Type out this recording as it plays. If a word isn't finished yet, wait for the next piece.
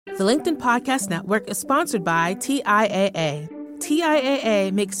The LinkedIn Podcast Network is sponsored by TIAA.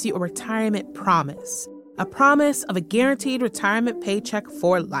 TIAA makes you a retirement promise, a promise of a guaranteed retirement paycheck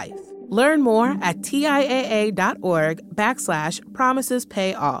for life. Learn more at TIAA.org/promises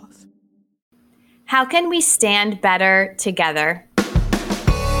pay off. How can we stand better together?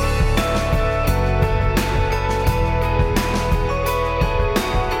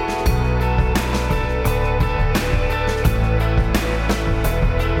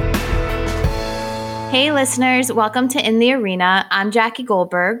 Hey listeners, welcome to In the Arena. I'm Jackie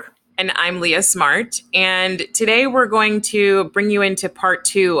Goldberg. And I'm Leah Smart. And today we're going to bring you into part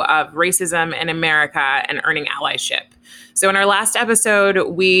 2 of Racism in America and Earning Allyship. So in our last episode,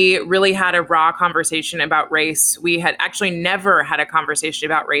 we really had a raw conversation about race. We had actually never had a conversation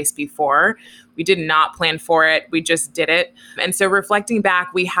about race before. We did not plan for it. We just did it. And so reflecting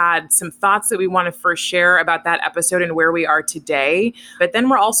back, we had some thoughts that we want to first share about that episode and where we are today. But then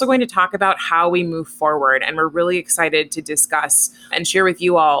we're also going to talk about how we move forward. And we're really excited to discuss and share with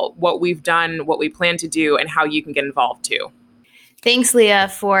you all what we've done, what we plan to do, and how you can get involved too. Thanks, Leah,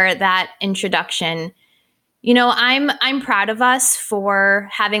 for that introduction. You know, I'm proud of us for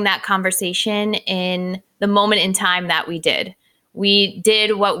having that conversation in the moment in time that we did. We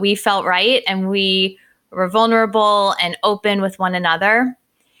did what we felt right, and we were vulnerable and open with one another.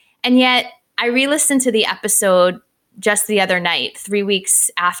 And yet, I re-listened to the episode just the other night, 3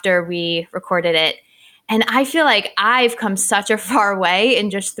 weeks after we recorded it. And I feel like I've come such a far way in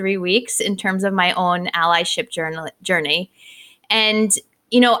just 3 weeks in terms of my own allyship journey. And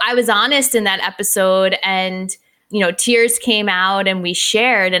you know, I was honest in that episode and, you know, tears came out and we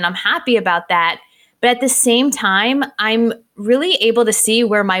shared, and I'm happy about that. But at the same time, I'm really able to see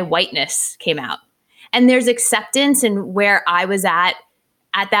where my whiteness came out. And there's acceptance in where I was at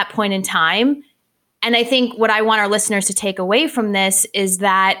that point in time. And I think what I want our listeners to take away from this is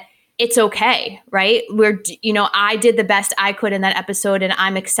that it's okay, right? I did the best I could in that episode, and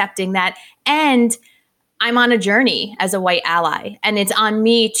I'm accepting that. And I'm on a journey as a white ally, and it's on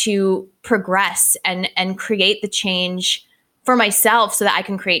me to progress and create the change for myself so that I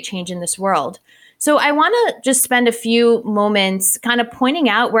can create change in this world. So I want to just spend a few moments kind of pointing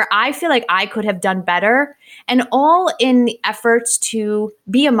out where I feel like I could have done better, and all in the efforts to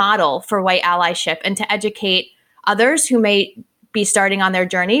be a model for white allyship and to educate others who may be starting on their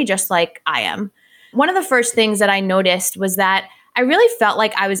journey just like I am. One of the first things that I noticed was that I really felt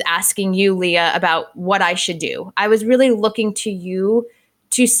like I was asking you, Leah, about what I should do. I was really looking to you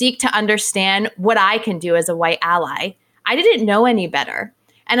to seek to understand what I can do as a white ally. I didn't know any better.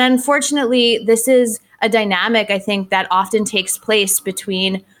 And unfortunately, this is a dynamic, I think, that often takes place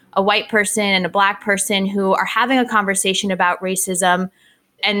between a white person and a Black person who are having a conversation about racism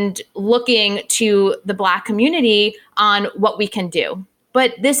and looking to the Black community on what we can do.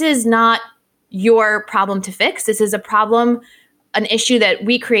 But this is not your problem to fix. This is an issue that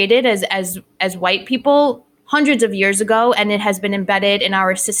we created as white people hundreds of years ago, and it has been embedded in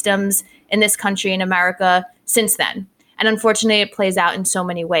our systems in this country, in America, since then. And unfortunately, it plays out in so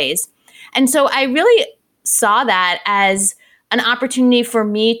many ways. And so I really saw that as an opportunity for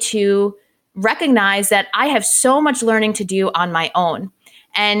me to recognize that I have so much learning to do on my own.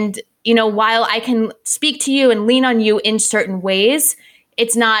 And, you know, while I can speak to you and lean on you in certain ways,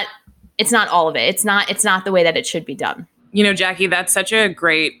 it's not all of it. It's not the way that it should be done. You know, Jackie, that's such a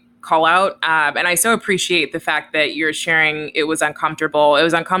great call out. And I so appreciate the fact that you're sharing it was uncomfortable. It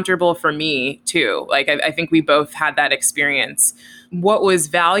was uncomfortable for me, too. Like, I think we both had that experience. What was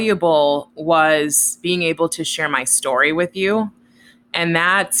valuable was being able to share my story with you. And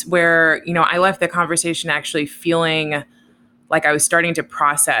that's where, you know, I left the conversation actually feeling like I was starting to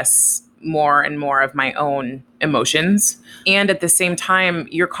process more and more of my own emotions. And at the same time,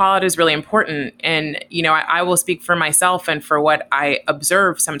 your call out is really important. And, you know, I will speak for myself and for what I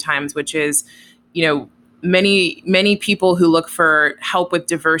observe sometimes, which is, you know, many people who look for help with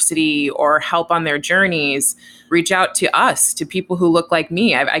diversity or help on their journeys reach out to us, to people who look like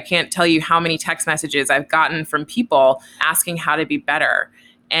me. I can't tell you how many text messages I've gotten from people asking how to be better.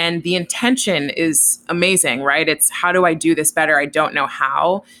 And the intention is amazing, right? It's how do I do this better? I don't know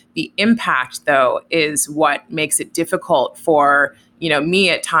how. The impact, though, is what makes it difficult for, you know, me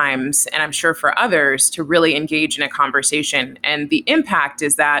at times, and I'm sure for others, to really engage in a conversation. And the impact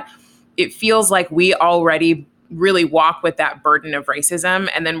is that it feels like we already really walk with that burden of racism,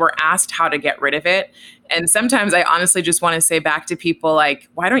 and then we're asked how to get rid of it. And sometimes I honestly just want to say back to people, like,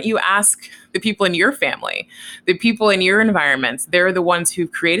 why don't you ask the people in your family, the people in your environments? They're the ones who've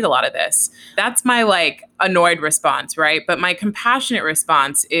created a lot of this. That's my annoyed response, right? But my compassionate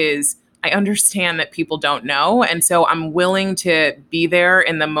response is, I understand that people don't know. And so I'm willing to be there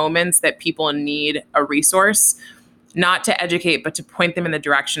in the moments that people need a resource, not to educate, but to point them in the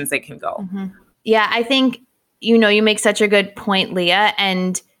directions they can go. Mm-hmm. Yeah, I think, you make such a good point, Leah.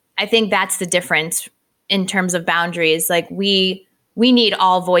 And I think that's the difference in terms of boundaries. Like we need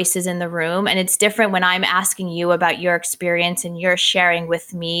all voices in the room. And it's different when I'm asking you about your experience and you're sharing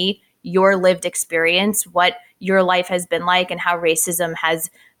with me your lived experience, what your life has been like and how racism has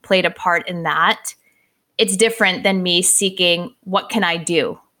played a part in that. It's different than me seeking, what can I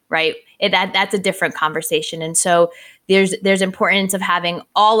do, right? That's a different conversation. And so there's importance of having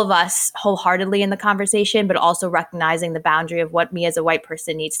all of us wholeheartedly in the conversation, but also recognizing the boundary of what me as a white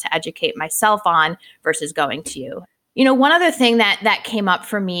person needs to educate myself on versus going to you. One other thing that came up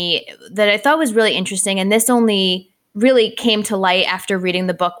for me that I thought was really interesting, and this only really came to light after reading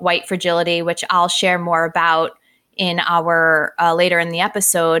the book White Fragility, which I'll share more about in our later in the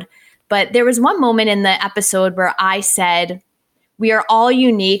episode. But there was one moment in the episode where I said, we are all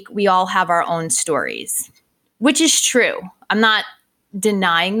unique. We all have our own stories, which is true. I'm not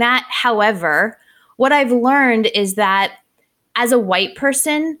denying that. However, what I've learned is that as a white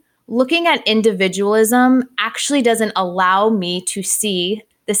person, looking at individualism actually doesn't allow me to see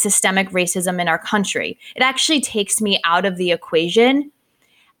the systemic racism in our country. It actually takes me out of the equation.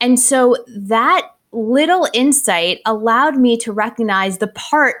 And so that little insight allowed me to recognize the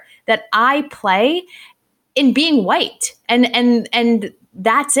part that I play in being white. And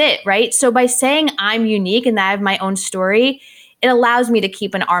that's it, right? So by saying I'm unique and that I have my own story, it allows me to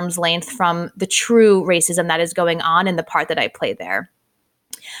keep an arm's length from the true racism that is going on and the part that I play there.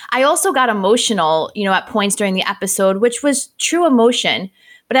 I also got emotional, at points during the episode, which was true emotion.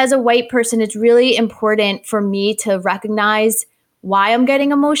 But as a white person, it's really important for me to recognize why I'm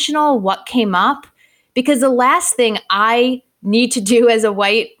getting emotional, what came up, because the last thing I need to do as a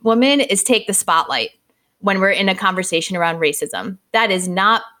white woman is take the spotlight when we're in a conversation around racism. That is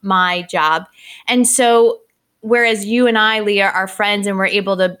not my job. And so whereas you and I, Leah, are friends and we're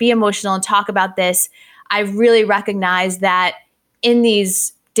able to be emotional and talk about this, I really recognize that in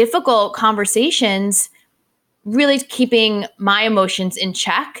these difficult conversations, really keeping my emotions in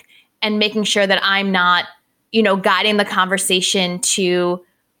check and making sure that I'm not, guiding the conversation to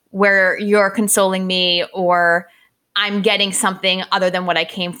where you're consoling me or I'm getting something other than what I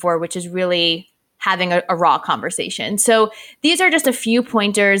came for, which is really having a raw conversation. So these are just a few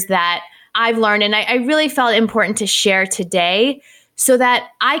pointers that I've learned, and I really felt important to share today so that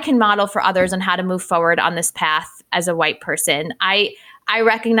I can model for others on how to move forward on this path as a white person. I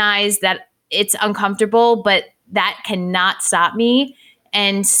recognize that it's uncomfortable, but that cannot stop me.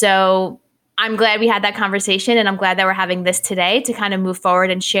 And so I'm glad we had that conversation, and I'm glad that we're having this today to kind of move forward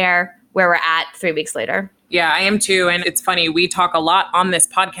and share where we're at 3 weeks later. Yeah, I am too. And it's funny, we talk a lot on this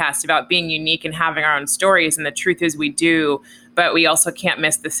podcast about being unique and having our own stories. And the truth is we do, but we also can't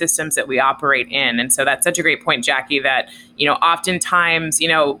miss the systems that we operate in. And so that's such a great point, Jackie, that, oftentimes,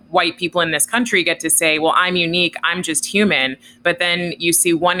 white people in this country get to say, well, I'm unique, I'm just human. But then you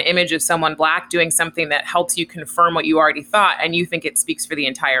see one image of someone Black doing something that helps you confirm what you already thought, and you think it speaks for the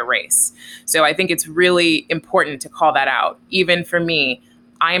entire race. So I think it's really important to call that out. Even for me,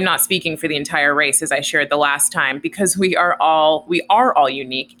 I am not speaking for the entire race, as I shared the last time, because we are all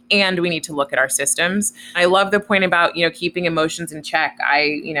unique, and we need to look at our systems. I love the point about, keeping emotions in check.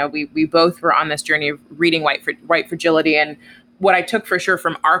 We both were on this journey of reading White Fragility, and what I took for sure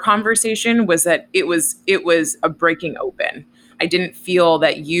from our conversation was that it was a breaking open. I didn't feel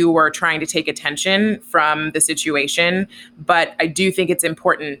that you were trying to take attention from the situation, but I do think it's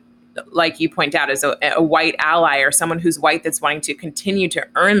important, like you point out, as a white ally or someone who's white that's wanting to continue to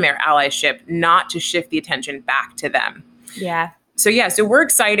earn their allyship, not to shift the attention back to them. Yeah. So we're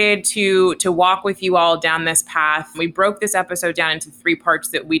excited to walk with you all down this path. We broke this episode down into 3 parts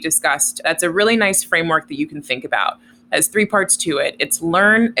that we discussed. That's a really nice framework that you can think about. There's 3 parts to it. It's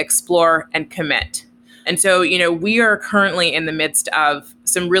learn, explore, and commit. And so, we are currently in the midst of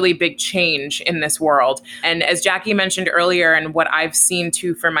some really big change in this world. And as Jackie mentioned earlier, and what I've seen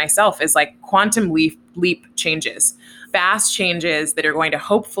too for myself is like quantum leap changes, fast changes that are going to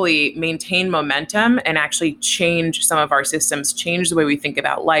hopefully maintain momentum and actually change some of our systems, change the way we think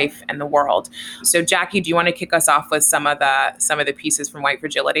about life and the world. So Jackie, do you want to kick us off with some of the pieces from White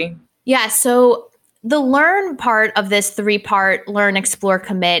Fragility? Yeah. So the learn part of this 3-part learn, explore,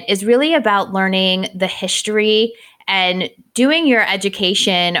 commit is really about learning the history and doing your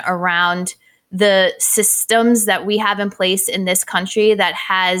education around the systems that we have in place in this country that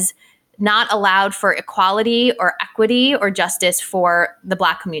has not allowed for equality or equity or justice for the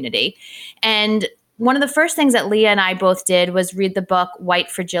Black community. And one of the first things that Leah and I both did was read the book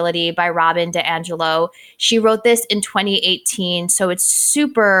White Fragility by Robin DiAngelo. She wrote this in 2018, so it's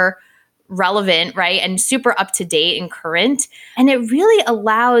super relevant, right? And super up to date and current. And it really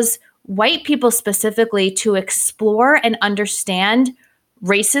allows white people specifically to explore and understand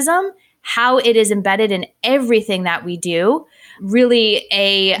racism, how it is embedded in everything that we do. Really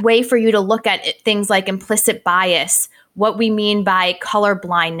a way for you to look at things like implicit bias, what we mean by color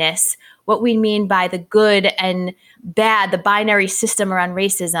blindness, what we mean by the good and bad, the binary system around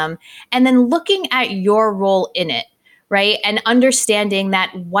racism, and then looking at your role in it, right? And understanding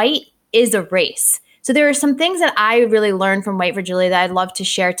that white is a race. So there are some things that I really learned from White Fragility that I'd love to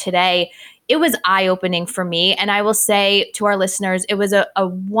share today. It was eye-opening for me. And I will say to our listeners, it was a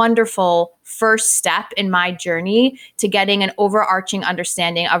wonderful first step in my journey to getting an overarching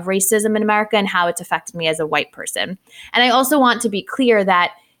understanding of racism in America and how it's affected me as a white person. And I also want to be clear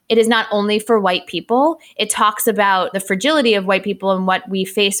that it is not only for white people. It talks about the fragility of white people and what we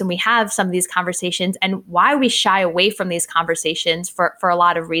face when we have some of these conversations and why we shy away from these conversations for a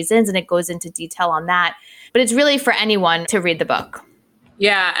lot of reasons. And it goes into detail on that. But it's really for anyone to read the book.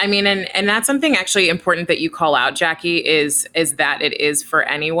 Yeah, I mean, and that's something actually important that you call out, Jackie, is that it is for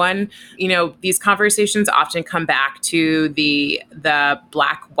anyone. You know, these conversations often come back to the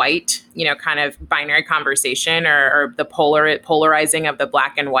black-white, kind of binary conversation or the polarizing of the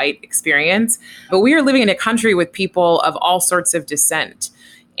black and white experience. But we are living in a country with people of all sorts of descent.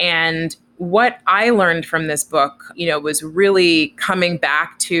 And what I learned from this book, was really coming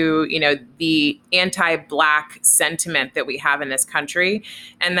back to, the anti-Black sentiment that we have in this country,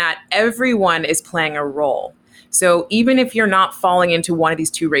 and that everyone is playing a role. So even if you're not falling into one of these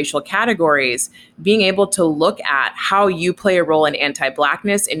two racial categories, being able to look at how you play a role in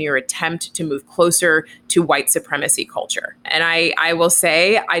anti-Blackness in your attempt to move closer to white supremacy culture. And I will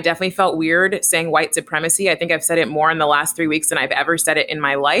say, I definitely felt weird saying white supremacy. I think I've said it more in the last 3 weeks than I've ever said it in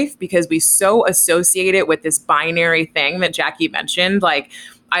my life, because we so associate it with this binary thing that Jackie mentioned, like,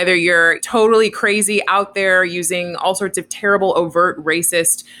 either you're totally crazy out there using all sorts of terrible, overt,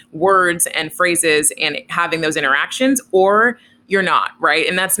 racist words and phrases and having those interactions, or you're not, right?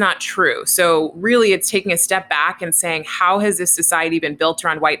 And that's not true. So really, it's taking a step back and saying, how has this society been built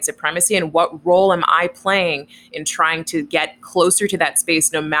around white supremacy, and what role am I playing in trying to get closer to that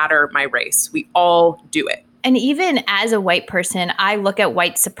space no matter my race? We all do it. And even as a white person, I look at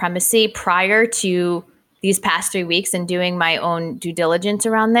white supremacy prior to these past 3 weeks and doing my own due diligence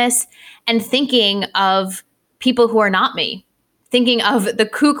around this and thinking of people who are not me, thinking of the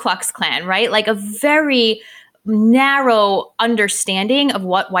Ku Klux Klan, right? Like a very narrow understanding of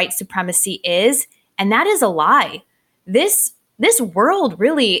what white supremacy is. And that is a lie. This world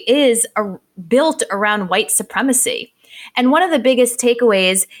really is built around white supremacy. And one of the biggest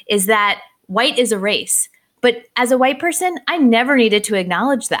takeaways is that white is a race. But as a white person, I never needed to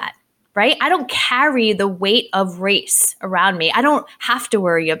acknowledge that. Right? I don't carry the weight of race around me. I don't have to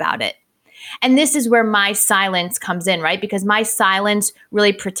worry about it. And this is where my silence comes in, right? Because my silence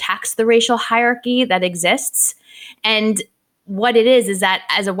really protects the racial hierarchy that exists. And what it is that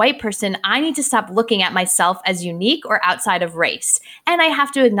as a white person, I need to stop looking at myself as unique or outside of race. And I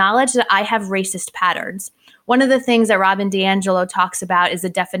have to acknowledge that I have racist patterns. One of the things that Robin DiAngelo talks about is the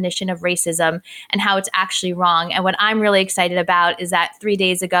definition of racism and how it's actually wrong. And what I'm really excited about is that 3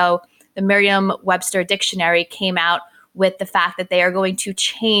 days ago, the Merriam-Webster dictionary came out with the fact that they are going to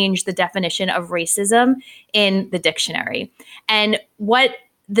change the definition of racism in the dictionary. And what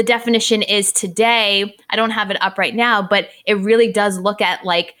the definition is today, I don't have it up right now, but it really does look at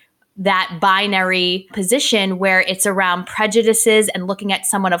like that binary position where it's around prejudices and looking at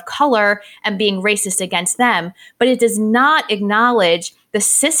someone of color and being racist against them. But it does not acknowledge the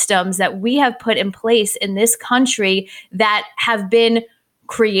systems that we have put in place in this country that have been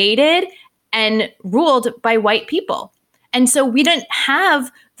created and ruled by white people. And so we don't have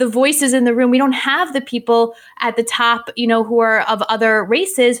the voices in the room. We don't have the people at the top, who are of other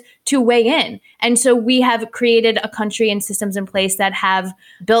races to weigh in. And so we have created a country and systems in place that have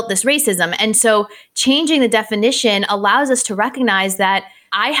built this racism. And so changing the definition allows us to recognize that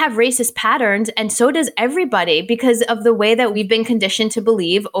I have racist patterns, and so does everybody, because of the way that we've been conditioned to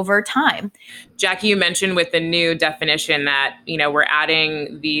believe over time. Jackie, you mentioned with the new definition that, we're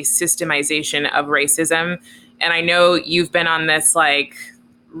adding the systemization of racism. And I know you've been on this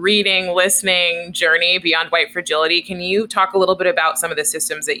reading, listening journey beyond white fragility. Can you talk a little bit about some of the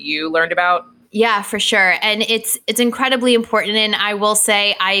systems that you learned about? Yeah, for sure. And it's incredibly important. And I will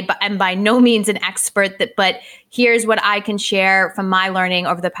say I am by no means an expert, but here's what I can share from my learning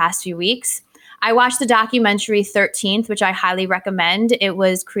over the past few weeks. I watched the documentary 13th, which I highly recommend. It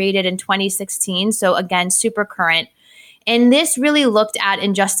was created in 2016. So again, super current. And this really looked at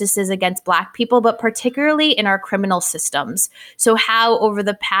injustices against Black people, but particularly in our criminal systems. So how over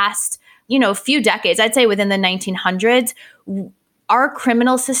the past, few decades, I'd say within the 1900s, our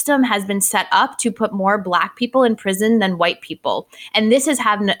criminal system has been set up to put more Black people in prison than white people. And this has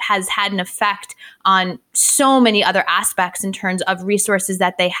had an effect on so many other aspects in terms of resources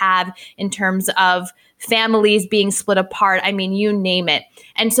that they have, in terms of families being split apart. I mean, you name it.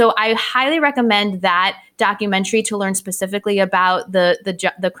 And so I highly recommend that documentary to learn specifically about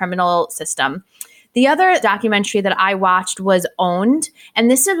the criminal system. The other documentary that I watched was Owned,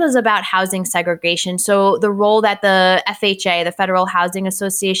 and this was about housing segregation. So the role that the FHA, the Federal Housing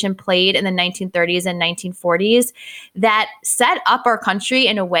Association, played in the 1930s and 1940s that set up our country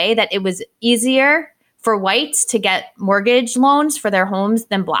in a way that it was easier for whites to get mortgage loans for their homes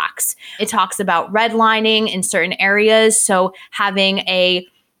than Blacks. It talks about redlining in certain areas. So having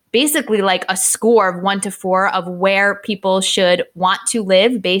basically like a score of 1 to 4 of where people should want to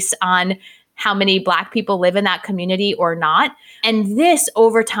live based on how many Black people live in that community or not. And this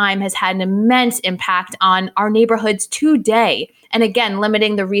over time has had an immense impact on our neighborhoods today. And again,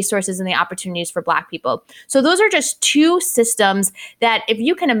 limiting the resources and the opportunities for Black people. So those are just two systems that, if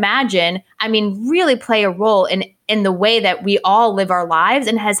you can imagine, really play a role in the way that we all live our lives,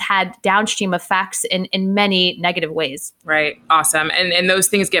 and has had downstream effects in many negative ways. Right. Awesome. And those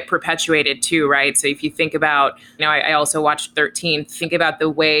things get perpetuated too, right? So if you think about, I also watched 13, think about the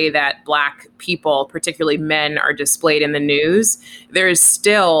way that Black people, particularly men, are displayed in the news. There is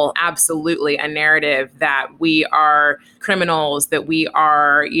still absolutely a narrative that we are criminals, that we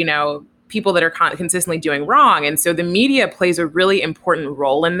are, people that are consistently doing wrong. And so the media plays a really important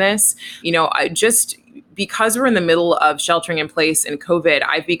role in this. Because we're in the middle of sheltering in place and COVID,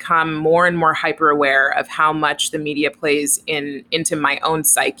 I've become more and more hyper aware of how much the media plays into my own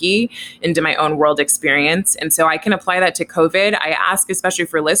psyche, into my own world experience. And so I can apply that to COVID. I ask, especially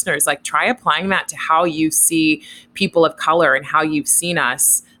for listeners, try applying that to how you see people of color and how you've seen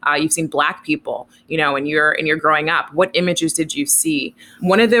us. You've seen Black people, and you're growing up. What images did you see?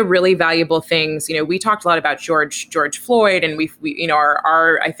 One of the really valuable things, we talked a lot about George Floyd, and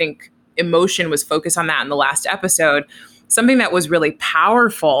our I think emotion was focused on that in the last episode. Something that was really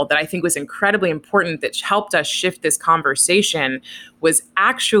powerful, that I think was incredibly important, that helped us shift this conversation, was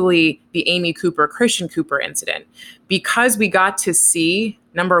actually the Amy Cooper, Christian Cooper incident, because we got to see,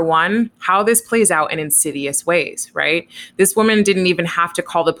 number one, how this plays out in insidious ways, right? This woman didn't even have to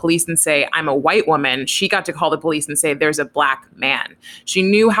call the police and say, I'm a white woman. She got to call the police and say, there's a Black man. She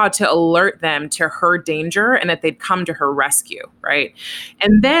knew how to alert them to her danger and that they'd come to her rescue, right?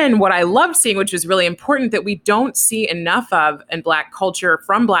 And then what I loved seeing, which was really important, that we don't see enough of in Black culture,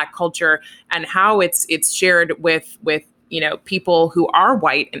 from Black culture, and how it's shared with people who are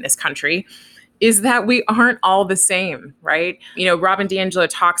white in this country, is that we aren't all the same, right? Robin DiAngelo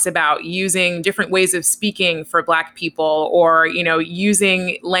talks about using different ways of speaking for Black people, or,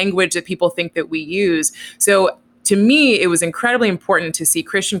 using language that people think that we use. So to me, it was incredibly important to see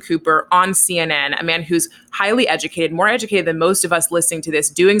Christian Cooper on CNN, a man who's highly educated, more educated than most of us listening to this,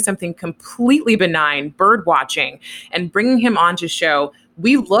 doing something completely benign, bird watching, and bringing him on to show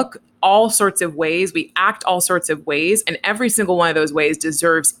we look all sorts of ways, we act all sorts of ways, and every single one of those ways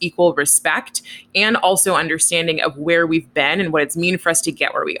deserves equal respect, and also understanding of where we've been and what it's mean for us to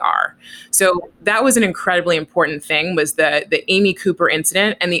get where we are. So that was an incredibly important thing, was the Amy Cooper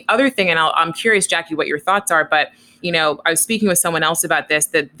incident. And the other thing, and I'm curious, Jackie, what your thoughts are, but I was speaking with someone else about this,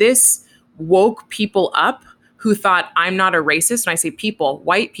 that this woke people up who thought, I'm not a racist. When I say people,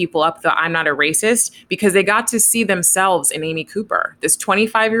 white people up, thought I'm not a racist, because they got to see themselves in Amy Cooper, this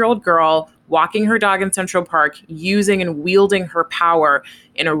 25-year-old girl walking her dog in Central Park, using and wielding her power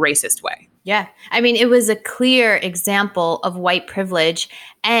in a racist way. Yeah. It was a clear example of white privilege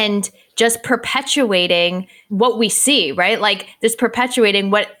and just perpetuating what we see, right? This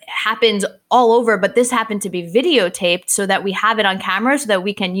perpetuating what happens all over, but this happened to be videotaped so that we have it on camera so that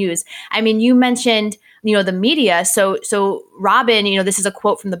we can use. You mentioned, the media. So Robin, this is a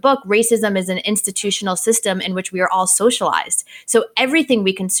quote from the book, racism is an institutional system in which we are all socialized. So everything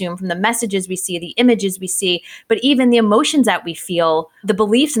we consume, from the messages we see, the images we see, but even the emotions that we feel, the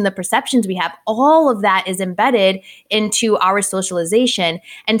beliefs and the perceptions we have, all of that is embedded into our socialization.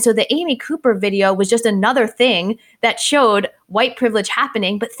 And so the Amy Cooper video was just another thing that showed white privilege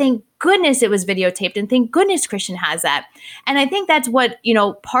happening, but thank goodness it was videotaped, and thank goodness Christian has that. And I think that's what,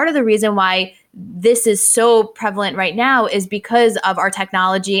 part of the reason why this is so prevalent right now is because of our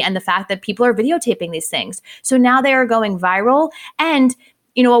technology and the fact that people are videotaping these things. So now they are going viral. And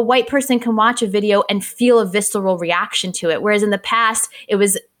a white person can watch a video and feel a visceral reaction to it. Whereas in the past, it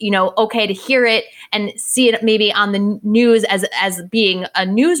was, okay to hear it and see it maybe on the news as being a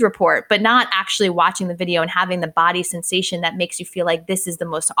news report, but not actually watching the video and having the body sensation that makes you feel like this is the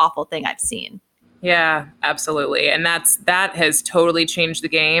most awful thing I've seen. Yeah, absolutely. And that has totally changed the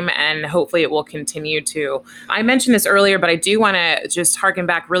game, and hopefully it will continue to. I mentioned this earlier, but I do want to just harken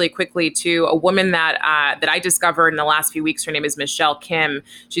back really quickly to a woman that I discovered in the last few weeks. Her name is Michelle Kim.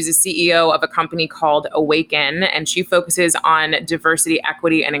 She's a CEO of a company called Awaken, and she focuses on diversity,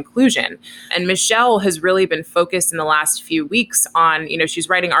 equity, and inclusion. And Michelle has really been focused in the last few weeks on, she's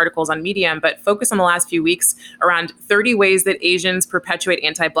writing articles on Medium, but focused on the last few weeks around 30 ways that Asians perpetuate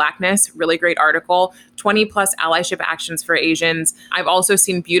anti-Blackness. Really great article. 20 plus allyship actions for Asians. I've also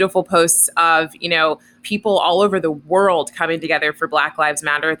seen beautiful posts of, people all over the world coming together for Black Lives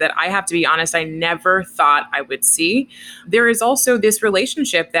Matter that I have to be honest, I never thought I would see. There is also this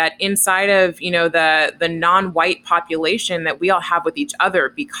relationship that inside of, the non-white population that we all have with each other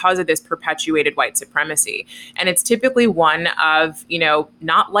because of this perpetuated white supremacy. And it's typically one of,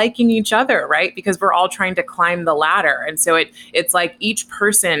 not liking each other, right? Because we're all trying to climb the ladder. And so it's like each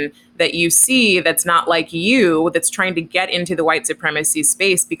person that you see that's not like you, that's trying to get into the white supremacy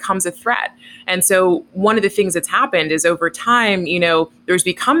space becomes a threat. And so one of the things that's happened is over time, there's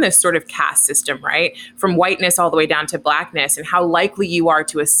become this sort of caste system, right? From whiteness all the way down to Blackness and how likely you are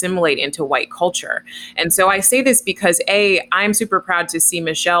to assimilate into white culture. And so I say this because I'm super proud to see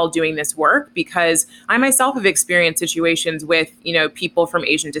Michelle doing this work because I myself have experienced situations with, people from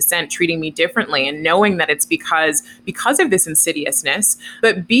Asian descent treating me differently and knowing that it's because of this insidiousness,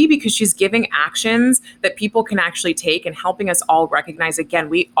 but B, because she's giving actions that people can actually take and helping us all recognize, again,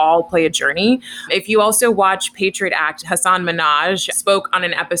 we all play a journey. If you also watch Patriot Act, Hasan Minhaj spoke on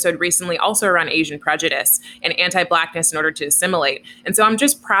an episode recently also around Asian prejudice and anti-Blackness in order to assimilate. And so I'm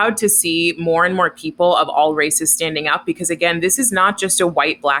just proud to see more and more people of all races standing up because, again, this is not just a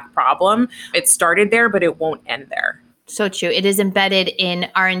white-Black problem. It started there, but it won't end there. So true. It is embedded in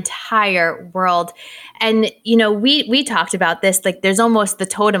our entire world. And, we talked about this, like there's almost the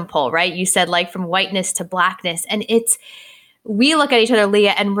totem pole, right? You said like from whiteness to Blackness. And we look at each other,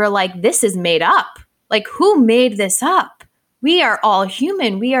 Leah, and we're like, this is made up. Like who made this up? We are all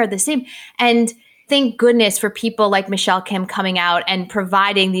human. We are the same. And thank goodness for people like Michelle Kim coming out and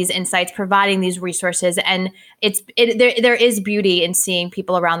providing these insights, providing these resources. And there is beauty in seeing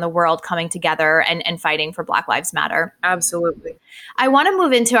people around the world coming together and fighting for Black Lives Matter. Absolutely. I want to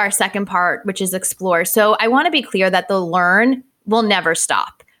move into our second part, which is explore. So I want to be clear that the learn will never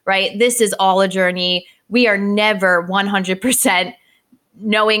stop, right? This is all a journey. We are never 100%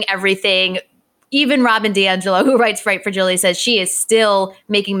 knowing everything. Even Robin DiAngelo, who writes Right for Julie, says she is still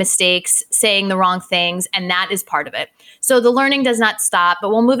making mistakes, saying the wrong things, and that is part of it. So the learning does not stop, but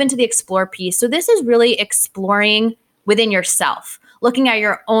we'll move into the explore piece. So this is really exploring within yourself, looking at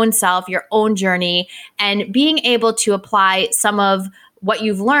your own self, your own journey, and being able to apply some of what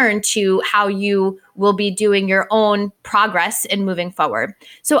you've learned to how you will be doing your own progress in moving forward.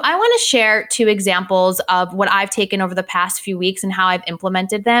 So I want to share 2 examples of what I've taken over the past few weeks and how I've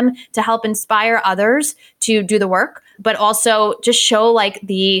implemented them to help inspire others to do the work, but also just show like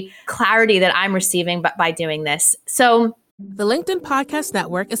the clarity that I'm receiving by doing this. So the LinkedIn Podcast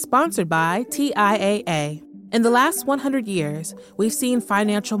Network is sponsored by TIAA. In the last 100 years, we've seen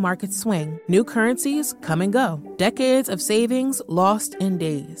financial markets swing, new currencies come and go, decades of savings lost in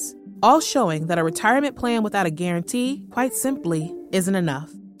days, all showing that a retirement plan without a guarantee, quite simply, isn't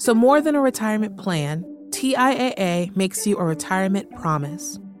enough. So more than a retirement plan, TIAA makes you a retirement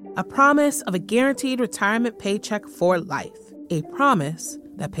promise. A promise of a guaranteed retirement paycheck for life. A promise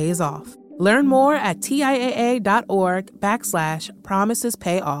that pays off. Learn more at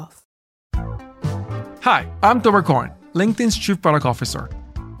TIAA.org/promisespayoff. Hi, I'm Tomer Cohen, LinkedIn's Chief Product Officer.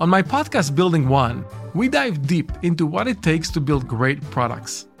 On my podcast, Building One, we dive deep into what it takes to build great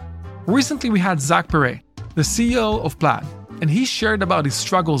products. Recently, we had Zach Perret, the CEO of Plaid, and he shared about his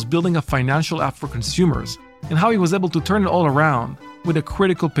struggles building a financial app for consumers and how he was able to turn it all around with a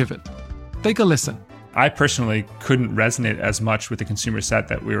critical pivot. Take a listen. I personally couldn't resonate as much with the consumer set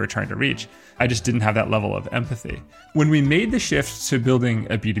that we were trying to reach. I just didn't have that level of empathy. When we made the shift to building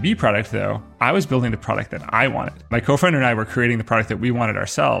a B2B product, though, I was building the product that I wanted. My co-founder and I were creating the product that we wanted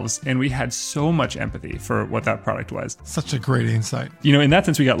ourselves, and we had so much empathy for what that product was. Such a great insight. In that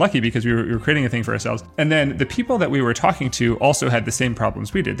sense, we got lucky because we were creating a thing for ourselves. And then the people that we were talking to also had the same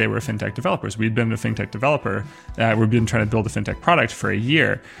problems we did. They were fintech developers. We'd been a fintech developer. We've been trying to build a fintech product for a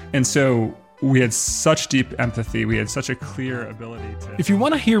year. And so we had such deep empathy. We had such a clear ability to... If you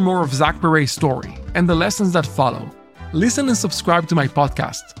want to hear more of Zach Perret's story and the lessons that follow, listen and subscribe to my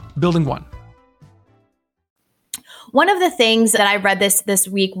podcast, Building One. One of the things that I read this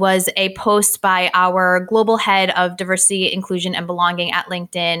week was a post by our global head of diversity, inclusion, and belonging at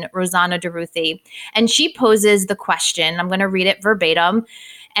LinkedIn, Rosanna DeRuthi. And she poses the question, I'm going to read it verbatim,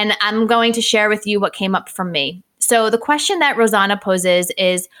 and I'm going to share with you what came up from me. So the question that Rosanna poses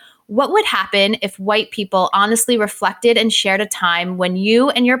is, what would happen if white people honestly reflected and shared a time when you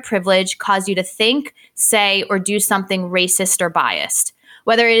and your privilege caused you to think, say, or do something racist or biased?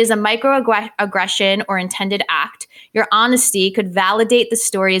 Whether it is a microaggression or intended act, your honesty could validate the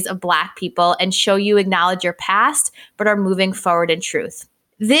stories of Black people and show you acknowledge your past, but are moving forward in truth.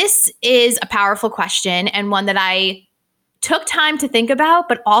 This is a powerful question and one that I took time to think about,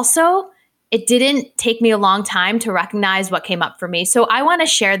 but also it didn't take me a long time to recognize what came up for me. So I want to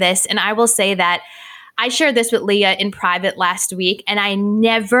share this, and I will say that I shared this with Leah in private last week, and I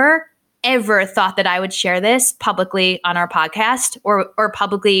never ever thought that I would share this publicly on our podcast or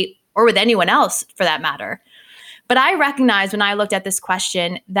publicly or with anyone else for that matter. But I recognized when I looked at this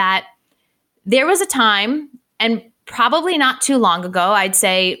question that there was a time, and probably not too long ago, I'd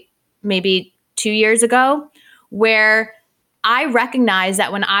say maybe 2 years ago, where I recognized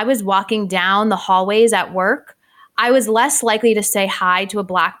that when I was walking down the hallways at work, I was less likely to say hi to a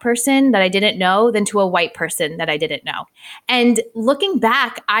Black person that I didn't know than to a white person that I didn't know. And looking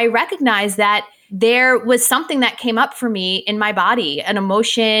back, I recognized that there was something that came up for me in my body, an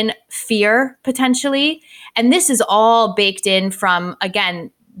emotion, fear, potentially. And this is all baked in from, again,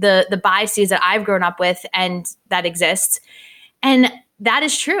 the biases that I've grown up with and that exists. And that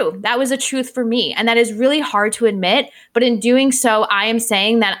is true. That was a truth for me. And that is really hard to admit. But in doing so, I am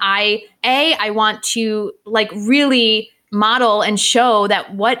saying that I want to really model and show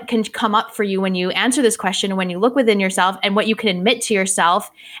that what can come up for you when you answer this question, when you look within yourself and what you can admit to yourself,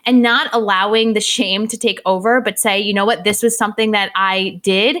 and not allowing the shame to take over, but say, you know what, this was something that I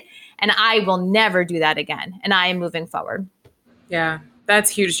did and I will never do that again. And I am moving forward. Yeah, that's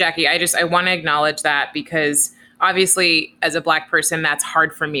huge, Jackie. I want to acknowledge that because obviously, as a Black person, that's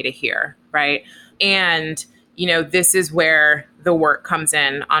hard for me to hear, right? And, this is where the work comes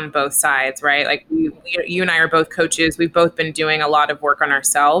in on both sides, right? Like you and I are both coaches. We've both been doing a lot of work on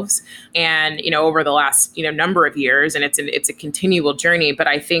ourselves and, over the last, number of years, and it's a continual journey. But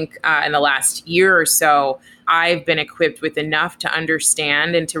I think in the last year or so, I've been equipped with enough to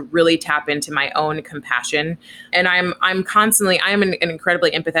understand and to really tap into my own compassion. And I'm an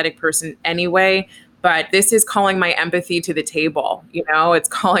incredibly empathetic person anyway. But this is calling my empathy to the table. It's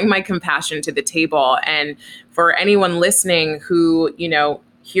calling my compassion to the table. And for anyone listening who,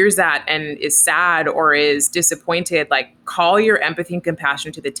 hears that and is sad or is disappointed, call your empathy and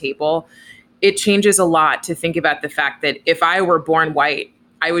compassion to the table. It changes a lot to think about the fact that if I were born white,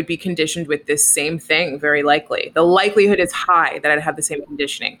 I would be conditioned with this same thing, very likely. The likelihood is high that I'd have the same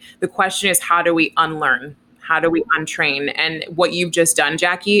conditioning. The question is, how do we unlearn? How do we untrain? And what you've just done,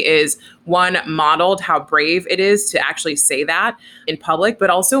 Jackie, is one, modeled how brave it is to actually say that in public, but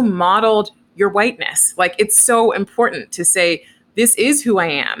also modeled your whiteness. It's so important to say, this is who I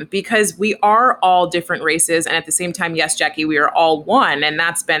am, because we are all different races. And at the same time, yes, Jackie, we are all one. And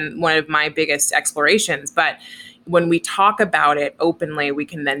that's been one of my biggest explorations. But when we talk about it openly, we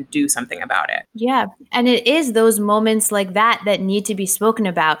can then do something about it. Yeah. And it is those moments like that need to be spoken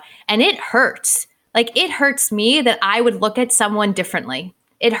about. And it hurts. It hurts me that I would look at someone differently.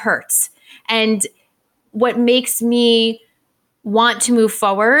 It hurts. And what makes me want to move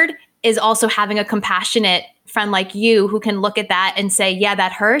forward is also having a compassionate friend like you who can look at that and say, yeah,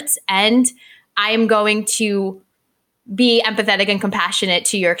 that hurts. And I am going to be empathetic and compassionate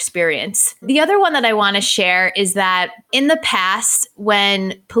to your experience. The other one that I want to share is that in the past,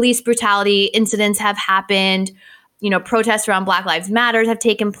 when police brutality incidents have happened, protests around Black Lives Matter have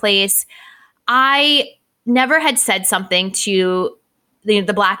taken place, I never had said something to the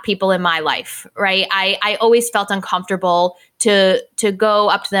Black people in my life, right? I always felt uncomfortable to go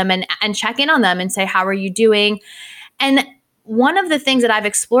up to them and check in on them and say, how are you doing? And one of the things that I've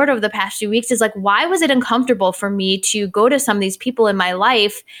explored over the past few weeks is why was it uncomfortable for me to go to some of these people in my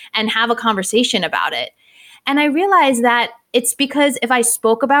life and have a conversation about it? And I realized that it's because if I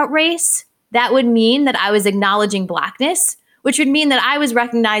spoke about race, that would mean that I was acknowledging Blackness, which would mean that I was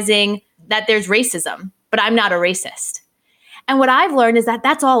recognizing that there's racism, but I'm not a racist. And what I've learned is that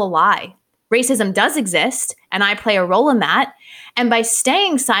that's all a lie. Racism does exist, and I play a role in that. And by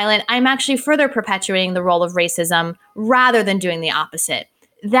staying silent, I'm actually further perpetuating the role of racism rather than doing the opposite.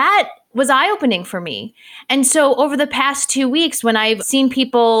 That was eye-opening for me. And so over the past 2 weeks, when I've seen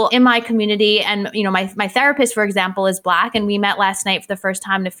people in my community, and my therapist, for example, is Black, and we met last night for the first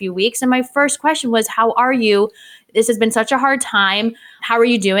time in a few weeks. And my first question was, how are you? This has been such a hard time. How are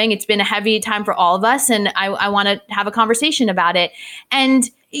you doing? It's been a heavy time for all of us. And I want to have a conversation about it. And,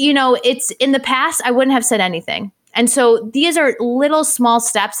 it's in the past, I wouldn't have said anything. And so these are little small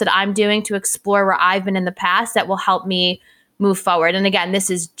steps that I'm doing to explore where I've been in the past that will help me move forward. And again, this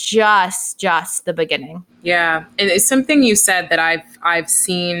is just the beginning. Yeah. And it's something you said that I've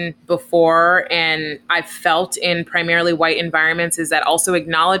seen before and I've felt in primarily white environments, is that also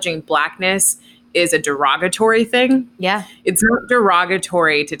acknowledging Blackness is a derogatory thing. Yeah. It's not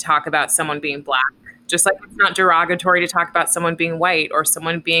derogatory to talk about someone being Black, just like it's not derogatory to talk about someone being white or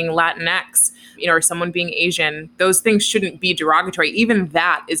someone being Latinx, or someone being Asian. Those things shouldn't be derogatory. Even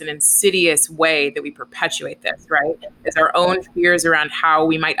that is an insidious way that we perpetuate this, right? It's our own fears around how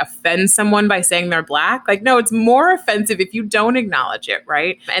we might offend someone by saying they're Black. Like, no, it's more offensive if you don't acknowledge it,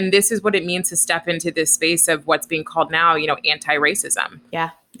 right? And this is what it means to step into this space of what's being called now, anti-racism. Yeah.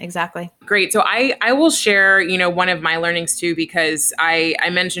 Exactly. Great. So I will share, one of my learnings too, because I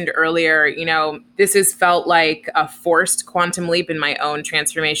mentioned earlier, this has felt like a forced quantum leap in my own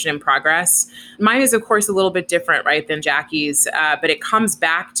transformation and progress. Mine is, of course, a little bit different, right, than Jackie's, but it comes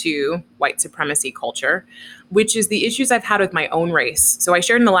back to white supremacy culture, which is the issues I've had with my own race. So I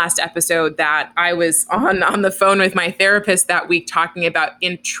shared in the last episode that I was on the phone with my therapist that week talking about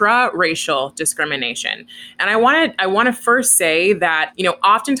intra-racial discrimination. And I want to first say that,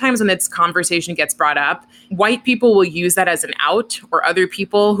 oftentimes when this conversation gets brought up, white people will use that as an out, or other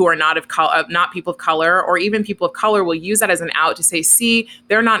people who are not people of color, or even people of color will use that as an out to say, see,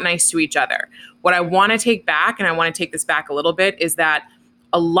 they're not nice to each other. What I want to take back, and I want to take this back a little bit, is that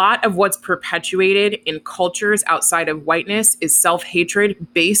a lot of what's perpetuated in cultures outside of whiteness is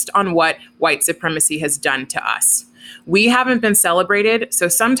self-hatred based on what white supremacy has done to us. We haven't been celebrated, so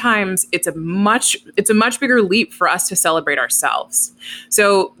sometimes it's a much bigger leap for us to celebrate ourselves.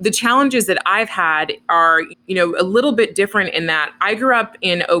 So the challenges that I've had are, a little bit different in that I grew up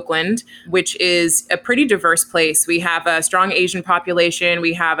in Oakland, which is a pretty diverse place. We have a strong Asian population,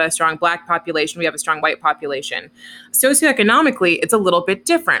 we have a strong Black population, we have a strong white population. Socioeconomically, it's a little bit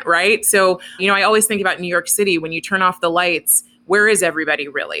different, right? So, I always think about New York City. When you turn off the lights, where is everybody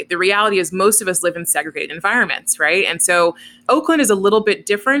really? The reality is most of us live in segregated environments, right? And so Oakland is a little bit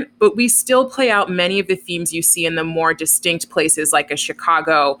different, but we still play out many of the themes you see in the more distinct places like a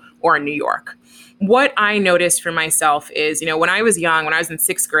Chicago or a New York. What I noticed for myself is, when I was young, when I was in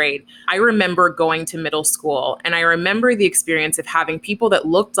 6th grade, I remember going to middle school, and I remember the experience of having people that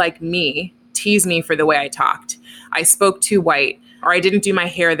looked like me tease me for the way I talked. I spoke too white, or I didn't do my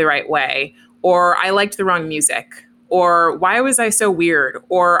hair the right way, or I liked the wrong music, or why was I so weird?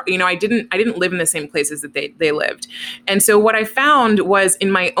 Or, I didn't live in the same places that they lived. And so what I found was,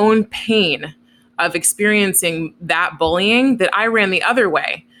 in my own pain of experiencing that bullying, that I ran the other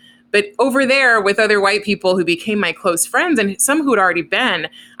way. But over there with other white people who became my close friends, and some who had already been,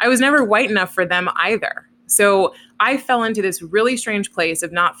 I was never white enough for them either. So I fell into this really strange place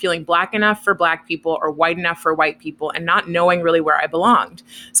of not feeling Black enough for Black people or white enough for white people, and not knowing really where I belonged.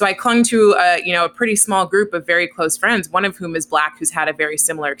 So I clung to a pretty small group of very close friends, one of whom is Black, who's had a very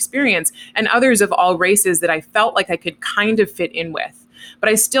similar experience, and others of all races that I felt like I could kind of fit in with. But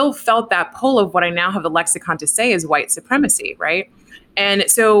I still felt that pull of what I now have the lexicon to say is white supremacy, right? And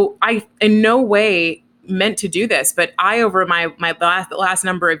so I, in no way, meant to do this, but I, over my last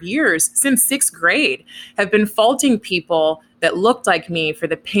number of years, since 6th grade, have been faulting people that looked like me for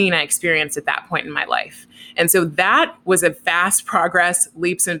the pain I experienced at that point in my life. And so that was a fast progress,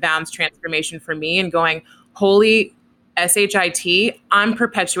 leaps and bounds transformation for me, and going, holy SHIT, I'm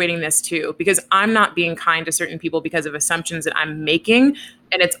perpetuating this too, because I'm not being kind to certain people because of assumptions that I'm making,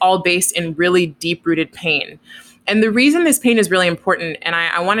 and it's all based in really deep-rooted pain. And the reason this pain is really important, and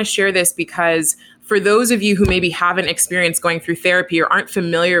I want to share this because for those of you who maybe haven't experienced going through therapy or aren't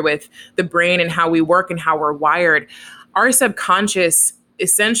familiar with the brain and how we work and how we're wired, our subconscious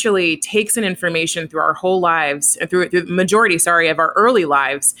essentially takes in information through our whole lives, through the majority, of our early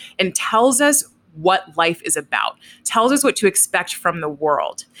lives, and tells us what life is about, tells us what to expect from the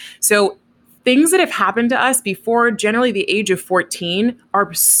world. So things that have happened to us before generally the age of 14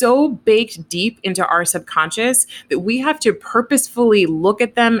 are so baked deep into our subconscious that we have to purposefully look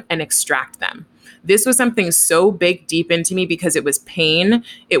at them and extract them. This was something so baked deep into me because it was pain.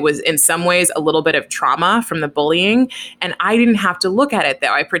 It was in some ways a little bit of trauma from the bullying. And I didn't have to look at it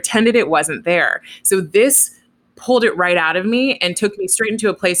though. I pretended it wasn't there. So this pulled it right out of me and took me straight into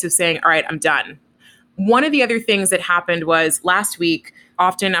a place of saying, all right, I'm done. One of the other things that happened was last week,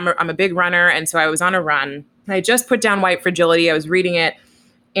 often I'm a big runner. And so I was on a run. I just put down White Fragility. I was reading it.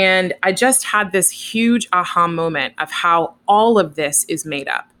 And I just had this huge aha moment of how all of this is made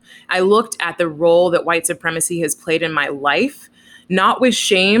up. I looked at the role that white supremacy has played in my life, not with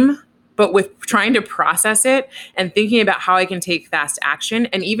shame, but with trying to process it and thinking about how I can take fast action,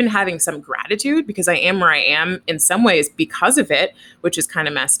 and even having some gratitude because I am where I am in some ways because of it, which is kind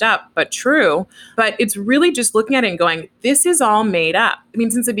of messed up, but true. But it's really just looking at it and going, this is all made up. I mean,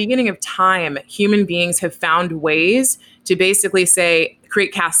 since the beginning of time, human beings have found ways to basically say,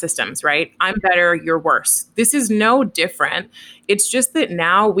 create caste systems, right? I'm better, you're worse. This is no different. It's just that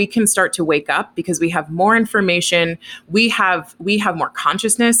now we can start to wake up because we have more information, we have more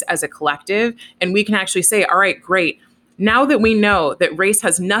consciousness as a collective, and we can actually say, all right, great. Now that we know that race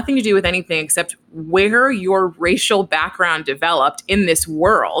has nothing to do with anything except where your racial background developed in this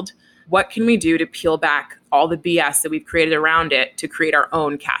world, what can we do to peel back all the BS that we've created around it to create our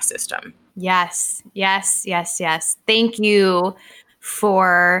own caste system? Yes. Thank you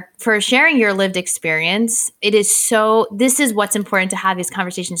for sharing your lived experience. This is what's important to have these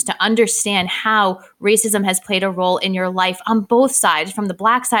conversations, to understand how racism has played a role in your life on both sides, from the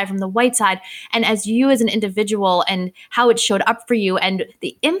Black side, from the white side, and as you as an individual and how it showed up for you and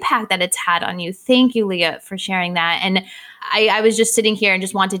the impact that it's had on you. Thank you, Leah, for sharing that. And I was just sitting here and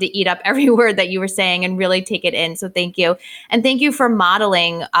just wanted to eat up every word that you were saying and really take it in. So thank you. And thank you for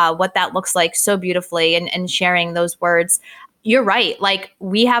modeling what that looks like so beautifully and sharing those words. You're right. Like,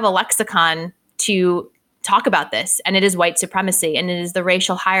 we have a lexicon to talk about this, and it is white supremacy, and it is the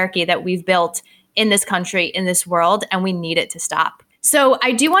racial hierarchy that we've built in this country, in this world, and we need it to stop. So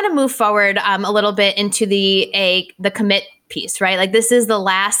I do want to move forward a little bit into the commit piece, right? Like, this is the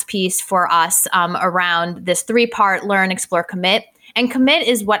last piece for us around this 3-part learn, explore, commit. And commit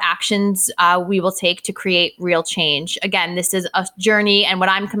is what actions we will take to create real change. Again, this is a journey, and what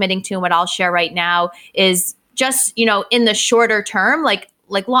I'm committing to and what I'll share right now is just, in the shorter term,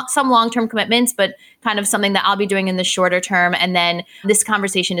 some long-term commitments, but kind of something that I'll be doing in the shorter term. And then this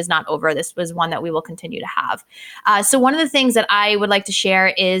conversation is not over. This was one that we will continue to have. So one of the things that I would like to share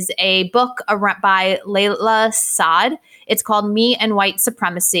is a book by Layla Saad. It's called Me and White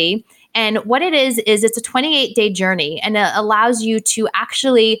Supremacy. And what it is it's a 28-day journey, and it allows you to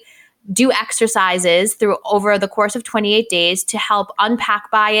actually do exercises over the course of 28 days to help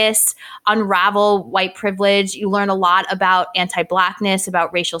unpack bias, unravel white privilege. You learn a lot about anti-Blackness,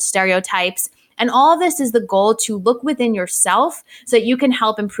 about racial stereotypes. And all of this is the goal to look within yourself so that you can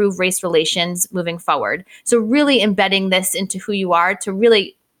help improve race relations moving forward. So really embedding this into who you are to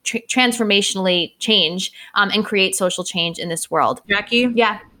really transformationally change and create social change in this world. Jackie?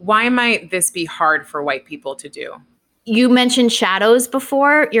 Yeah. Why might this be hard for white people to do? You mentioned shadows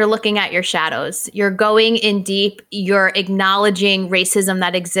before. You're looking at your shadows. You're going in deep. You're acknowledging racism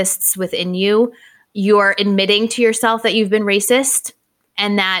that exists within you. You're admitting to yourself that you've been racist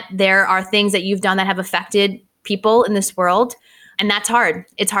and that there are things that you've done that have affected people in this world. And that's hard.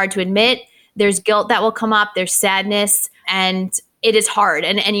 It's hard to admit. There's guilt that will come up. There's sadness, and it is hard.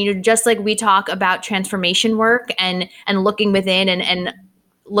 And just like we talk about transformation work and looking within and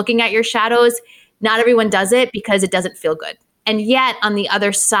looking at your shadows, not everyone does it because it doesn't feel good. And yet on the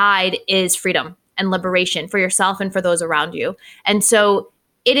other side is freedom and liberation for yourself and for those around you. And so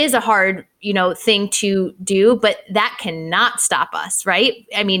it is a hard, thing to do, but that cannot stop us, right?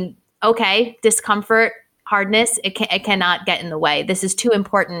 I mean, okay, discomfort, hardness, it cannot get in the way. This is too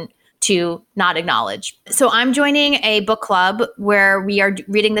important to not acknowledge. So I'm joining a book club where we are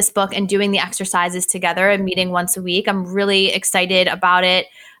reading this book and doing the exercises together and meeting once a week. I'm really excited about it.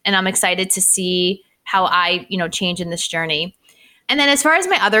 And I'm excited to see how I, change in this journey. And then as far as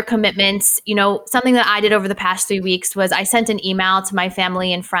my other commitments, something that I did over the past 3 weeks was I sent an email to my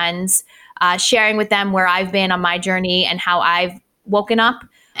family and friends, sharing with them where I've been on my journey and how I've woken up.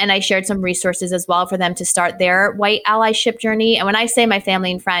 And I shared some resources as well for them to start their white allyship journey. And when I say my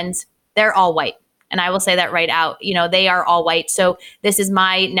family and friends, they're all white. And I will say that right out. They are all white. So this is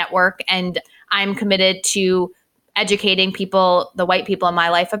my network, and I'm committed to educating people, the white people in my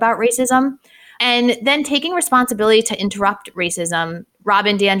life, about racism, and then taking responsibility to interrupt racism.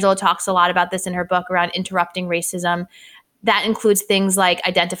 Robin DiAngelo talks a lot about this in her book around interrupting racism. That includes things like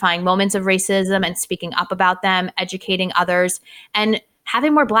identifying moments of racism and speaking up about them, educating others, and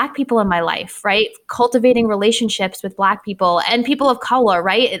having more Black people in my life, right? Cultivating relationships with Black people and people of color,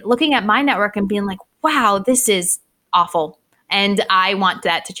 right? Looking at my network and being like, wow, this is awful. And I want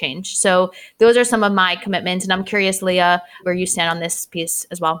that to change. So those are some of my commitments. And I'm curious, Leah, where you stand on this piece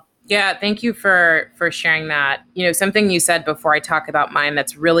as well. Yeah, thank you for sharing that. Something you said before I talk about mine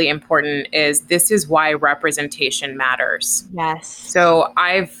that's really important is this is why representation matters. Yes. So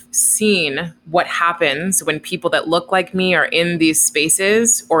I've seen what happens when people that look like me are in these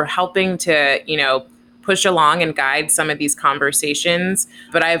spaces or helping to, push along and guide some of these conversations.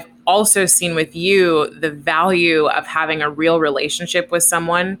 But I've also seen with you the value of having a real relationship with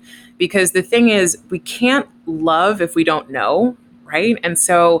someone, because the thing is, we can't love if we don't know, right? And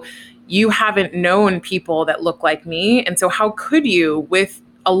so you haven't known people that look like me. And so how could you,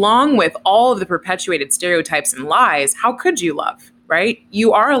 along with all of the perpetuated stereotypes and lies, how could you love? Right?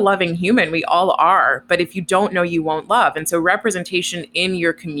 You are a loving human. We all are. But if you don't know, you won't love. And so representation in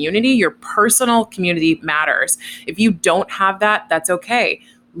your community, your personal community, matters. If you don't have that, that's okay.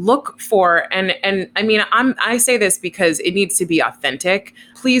 Look for, and I mean, I say this because it needs to be authentic.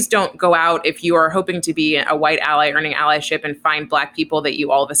 Please don't go out if you are hoping to be a white ally earning allyship and find Black people that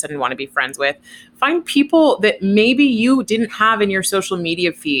you all of a sudden want to be friends with. Find people that maybe you didn't have in your social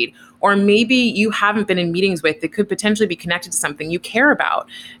media feed, or maybe you haven't been in meetings with, that could potentially be connected to something you care about,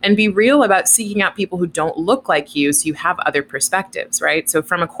 and be real about seeking out people who don't look like you so you have other perspectives, right? So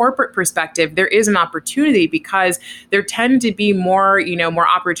from a corporate perspective, there is an opportunity because there tend to be more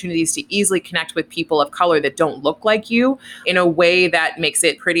opportunities to easily connect with people of color that don't look like you in a way that makes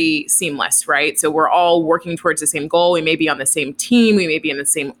it pretty seamless, right? So we're all working towards the same goal. We may be on the same team. We may be in the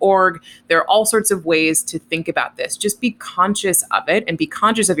same org. There are all sorts of ways to think about this. Just be conscious of it and be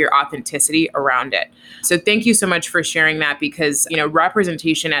conscious of your authenticity around it. So thank you so much for sharing that, because,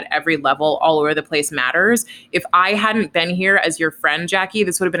 representation at every level all over the place matters. If I hadn't been here as your friend, Jackie,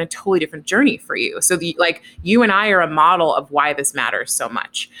 this would have been a totally different journey for you. So you and I are a model of why this matters so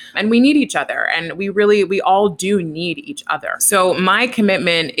much. And we need each other, and we all do need each other. So my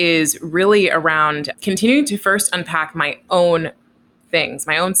commitment is really around continuing to first unpack my own things,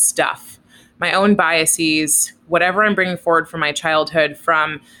 my own stuff, my own biases, whatever I'm bringing forward from my childhood,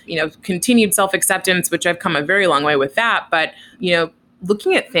 from, continued self-acceptance, which I've come a very long way with that, but,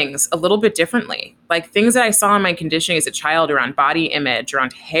 looking at things a little bit differently, like things that I saw in my conditioning as a child around body image,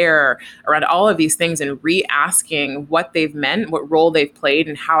 around hair, around all of these things, and re-asking what they've meant, what role they've played,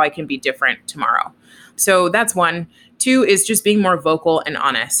 and how I can be different tomorrow. So that's one. Two is just being more vocal and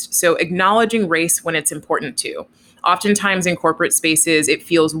honest. So acknowledging race when it's important to. Oftentimes in corporate spaces, it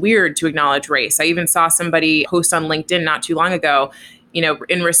feels weird to acknowledge race. I even saw somebody post on LinkedIn not too long ago,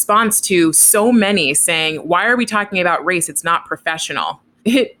 in response to so many saying, why are we talking about race? It's not professional.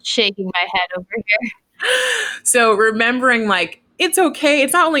 Shaking my head over here. So remembering, it's okay.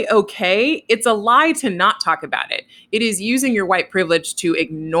 It's not only okay, it's a lie to not talk about it. It is using your white privilege to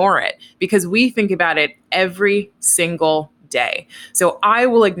ignore it, because we think about it every single day. So I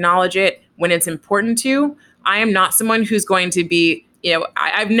will acknowledge it when it's important to. I am not someone who's going to be,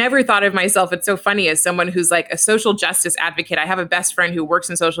 I've never thought of myself, it's so funny, as someone who's like a social justice advocate. I have a best friend who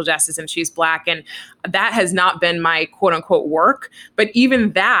works in social justice, and she's Black, and that has not been my quote unquote work. But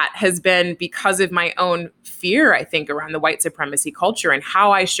even that has been because of my own fear, I think, around the white supremacy culture and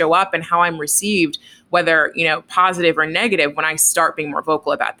how I show up and how I'm received, whether, positive or negative, when I start being more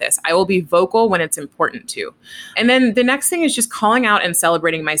vocal about this. I will be vocal when it's important to. And then the next thing is just calling out and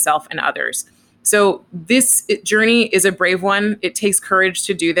celebrating myself and others. So this journey is a brave one. It takes courage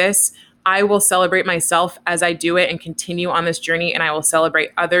to do this. I will celebrate myself as I do it and continue on this journey, and I will celebrate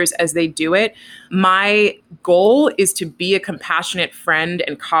others as they do it. My goal is to be a compassionate friend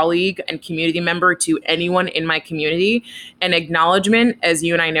and colleague and community member to anyone in my community. And acknowledgement, as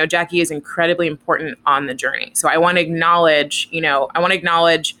you and I know, Jackie, is incredibly important on the journey. So I want to acknowledge,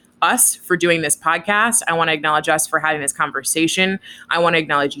 us for doing this podcast. I want to acknowledge us for having this conversation. I want to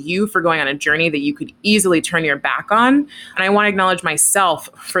acknowledge you for going on a journey that you could easily turn your back on. And I want to acknowledge myself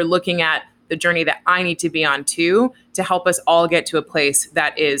for looking at the journey that I need to be on too, to help us all get to a place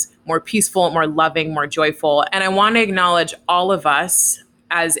that is more peaceful, more loving, more joyful. And I want to acknowledge all of us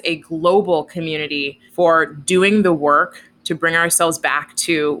as a global community for doing the work to bring ourselves back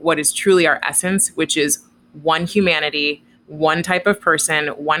to what is truly our essence, which is one humanity, one type of person,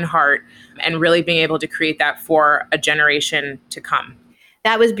 one heart, and really being able to create that for a generation to come.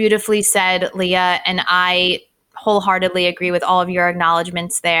 That was beautifully said, Leah. And I wholeheartedly agree with all of your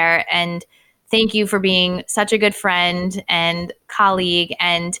acknowledgments there. And thank you for being such a good friend and colleague.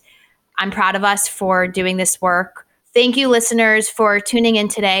 And I'm proud of us for doing this work. Thank you, listeners, for tuning in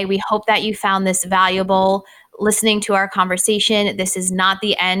today. We hope that you found this valuable. listening to our conversation. This is not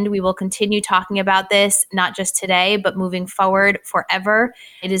the end. We will continue talking about this, not just today, but moving forward forever.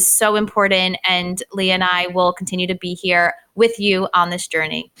 It is so important, and Leah and I will continue to be here with you on this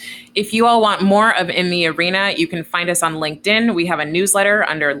journey. If you all want more of In the Arena, you can find us on LinkedIn. We have a newsletter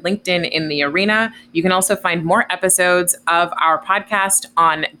under LinkedIn In the Arena. You can also find more episodes of our podcast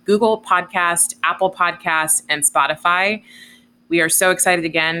on Google Podcast, Apple Podcasts, and Spotify. We are so excited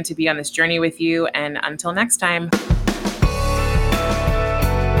again to be on this journey with you. And until next time.